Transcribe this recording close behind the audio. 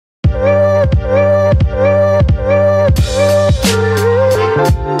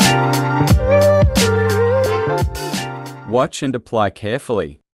Watch and apply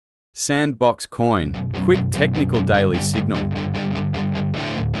carefully. Sandbox coin, quick technical daily signal.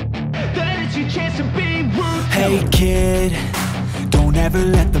 Hey kid, don't ever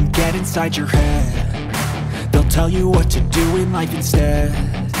let them get inside your head. They'll tell you what to do in life instead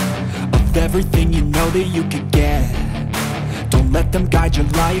of everything you know that you could get. Don't let them guide your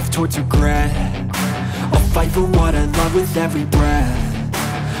life towards regret. I'll fight for what I love with every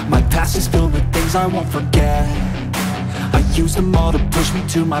breath. My past is filled with things I won't forget. I use them all to push me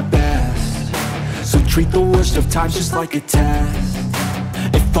to my best. So treat the worst of times just like a test.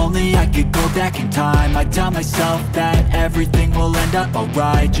 If only I could go back in time, I'd tell myself that everything will end up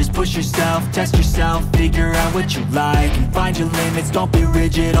alright. Just push yourself, test yourself, figure out what you like, and find your limits, don't be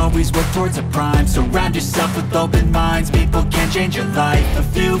rigid, always work towards a prime. Surround yourself with open minds, people can change your life. A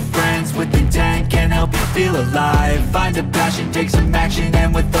few friends with intent can help you feel alive. Find a passion, take some action,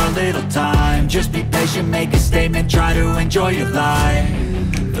 and with a little time, just be patient, make a statement, try to enjoy your life.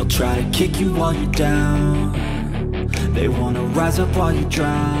 They'll try to kick you while you're down. They wanna rise up while you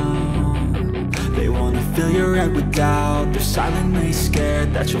drown. They wanna fill your head with doubt. They're silently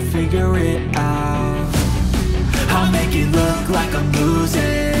scared that you'll figure it out. I'll make it look like I'm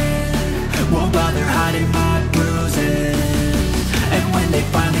losing, won't bother hiding my bruises. And when they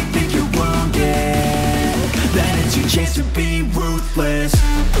finally think you're wounded, then it's your chance to be ruthless.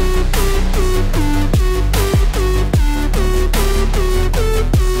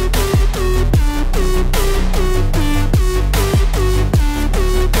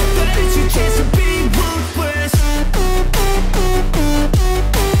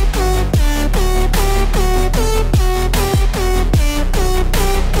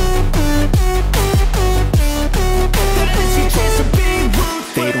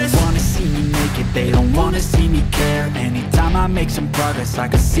 I make some progress, I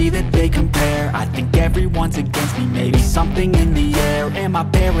can see that they compare. I think everyone's against me, maybe something in the air. Am I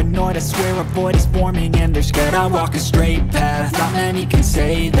paranoid? I swear a void is forming and they're scared. I walk a straight path, not many can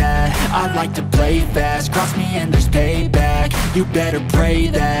say that. I like to play fast, cross me and there's payback. You better pray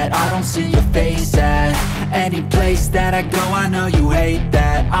that I don't see your face at any place that I go. I know you hate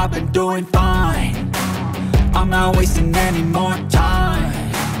that. I've been doing fine, I'm not wasting any more time.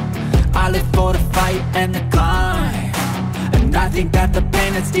 I live for the fight and the climb, and I think that the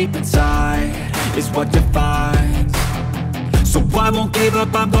pain that's deep inside is what defines. So I won't give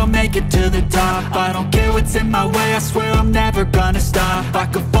up, I'm gonna make it to the top. I don't care what's in my way, I swear I'm never gonna stop. I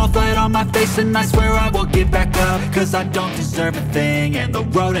could fall flat on my face and I swear I will get back up, cause I don't deserve a thing and the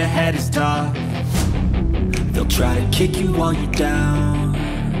road ahead is tough. They'll try to kick you while you're down.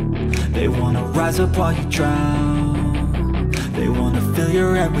 They wanna rise up while you drown. They wanna fill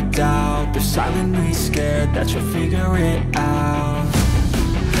your head with doubt. They're silently scared that you'll figure it out.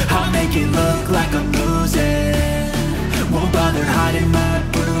 I'll make it look like I'm losing, won't bother hiding my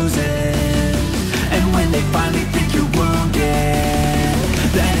bruises. And when they finally think you're wounded,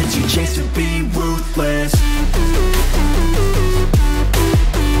 then it's your chance to be